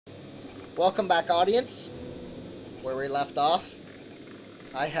Welcome back, audience. Where we left off,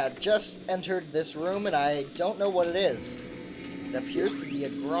 I had just entered this room and I don't know what it is. It appears to be a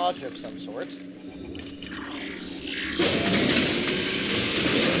garage of some sort.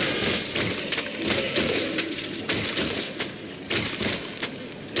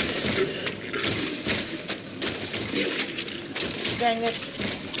 Dang it.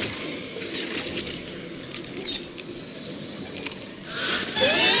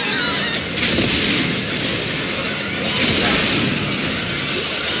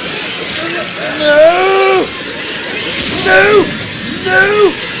 No! No! No!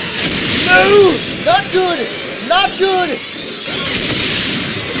 No! Not good! Not good!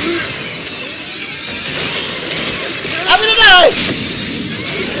 I'm gonna die!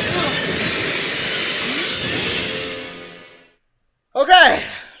 Okay,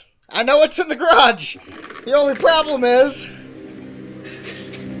 I know what's in the garage. The only problem is...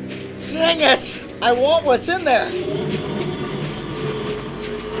 Dang it! I want what's in there!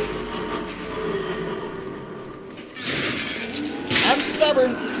 I'm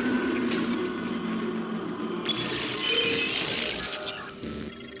stubborn.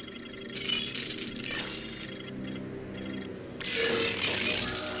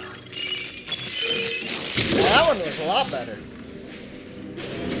 Well, that one was a lot better.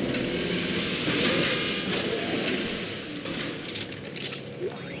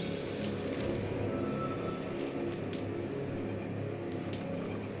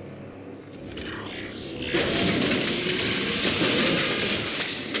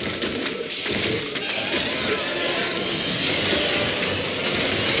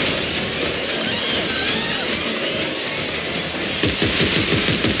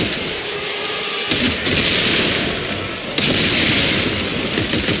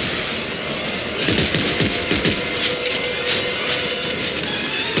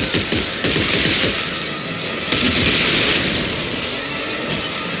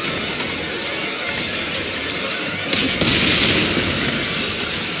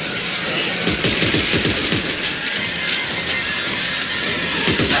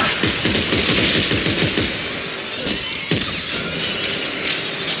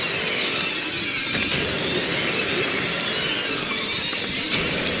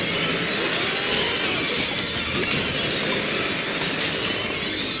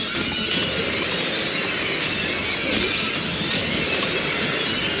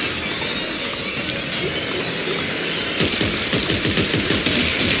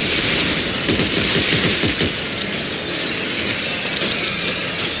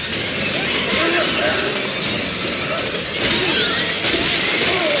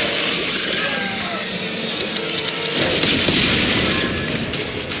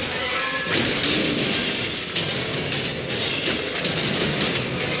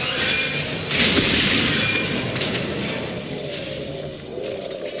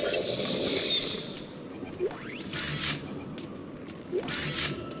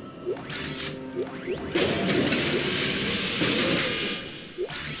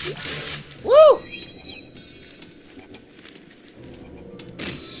 Woo!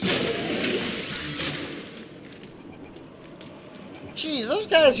 Jeez, those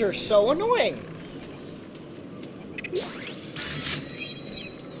guys are so annoying.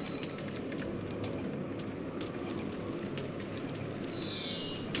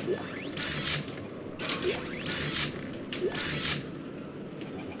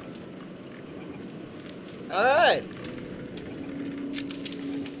 All right.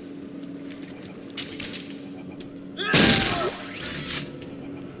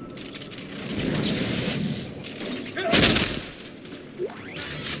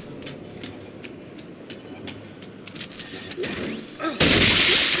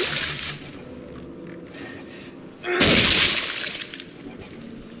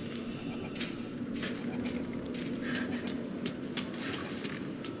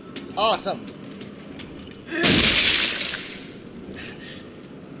 Awesome.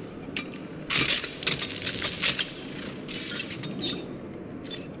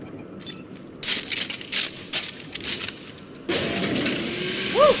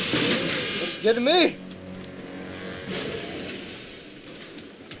 Woo! Looks good to me.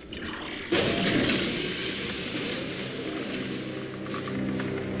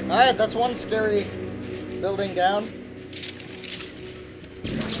 Alright, that's one scary building down.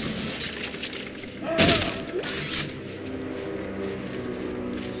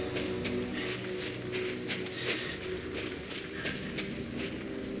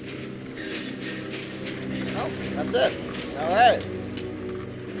 Oh, that's it. Alright.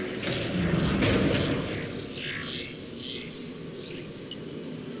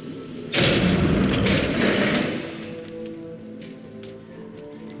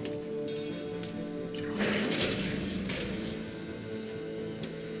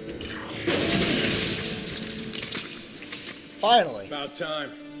 Finally. About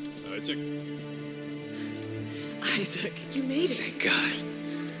time. Isaac. Isaac, you made it. Thank God.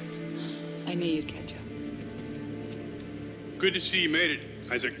 I knew you'd catch up. Good to see you made it,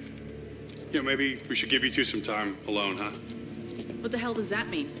 Isaac. Maybe we should give you two some time alone, huh? What the hell does that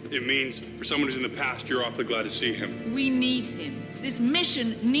mean? It means for someone who's in the past, you're awfully glad to see him. We need him. This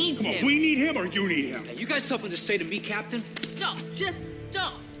mission needs Come on, him. we need him or you need him? Hey, you got something to say to me, Captain? Stop. Just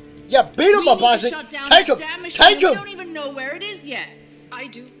stop. Yeah, beat him We up, need to Isaac. shut down Take this him. damn machine. Take We him. don't even know where it is yet. I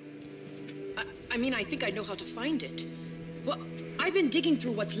do. I mean, I think I know how to find it. Well, I've been digging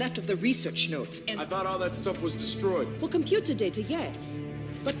through what's left of the research notes, and... I thought all that stuff was destroyed. Well, computer data, yes.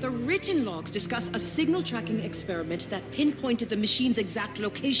 But the written logs discuss a signal tracking experiment that pinpointed the machine's exact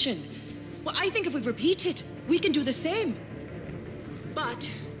location. Well, I think if we repeat it, we can do the same. But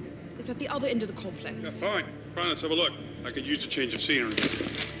it's at the other end of the complex. Yeah, fine. Fine, let's have a look. I could use a change of scenery.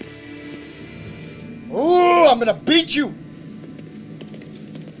 Ooh, I'm gonna beat you.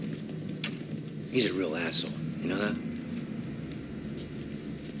 He's a real asshole. You know that?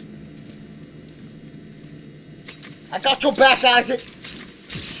 I got your back, Isaac.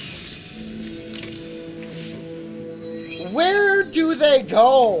 Where do they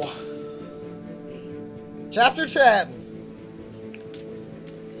go? Chapter 10.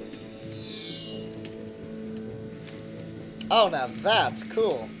 Oh, now that's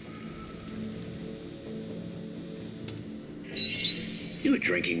cool. You a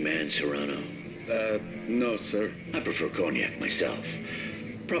drinking man, Serrano? No, sir. I prefer cognac myself.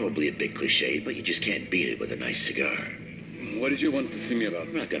 Probably a bit cliche, but you just can't beat it with a nice cigar. What did you want to see me about?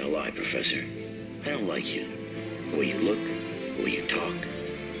 I'm not gonna lie, Professor. I don't like you. The way you look, the way you talk,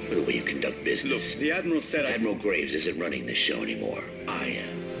 or the way you conduct business. Look, the Admiral said Admiral Graves isn't running this show anymore. I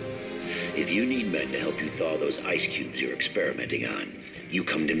am. If you need men to help you thaw those ice cubes you're experimenting on, you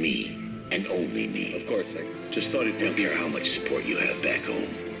come to me, and only me. Of course, I just thought I don't care how much support you have back home.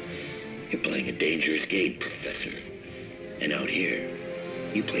 You're playing a dangerous game, Professor. And out here,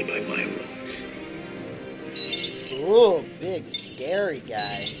 you play by my rules. Ooh, big scary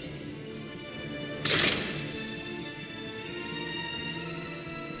guy.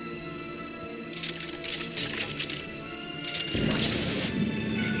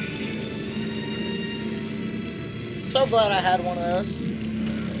 So glad I had one of those.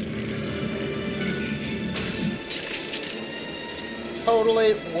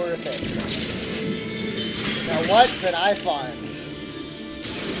 Totally worth it. Now what did I find?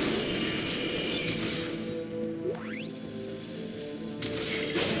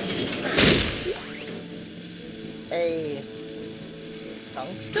 A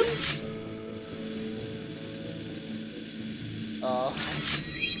tungsten? Oh,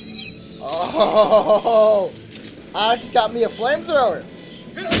 I just got me a flamethrower.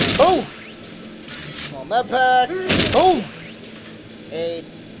 Boom. Small med pack. Boom.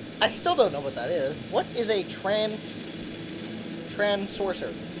 I still don't know what that is. What is a transorcer?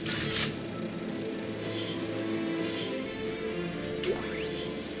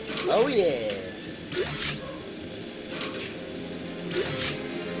 Oh yeah.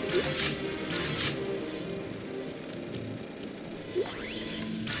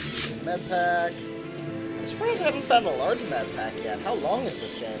 Med pack. I'm surprised I haven't found a large med pack yet. How long is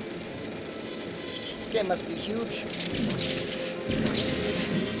this game? This game must be huge.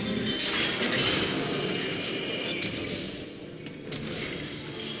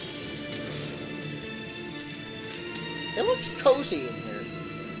 It looks cozy in here.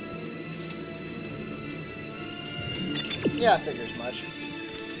 Yeah, I figure as much.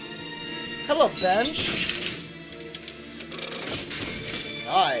 Hello, bench.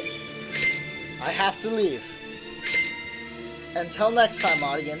 Alright. I have to leave. Until next time,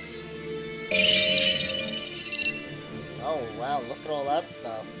 audience. Oh, wow, look at all that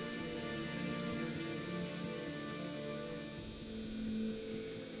stuff.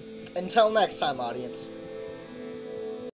 Until next time, audience.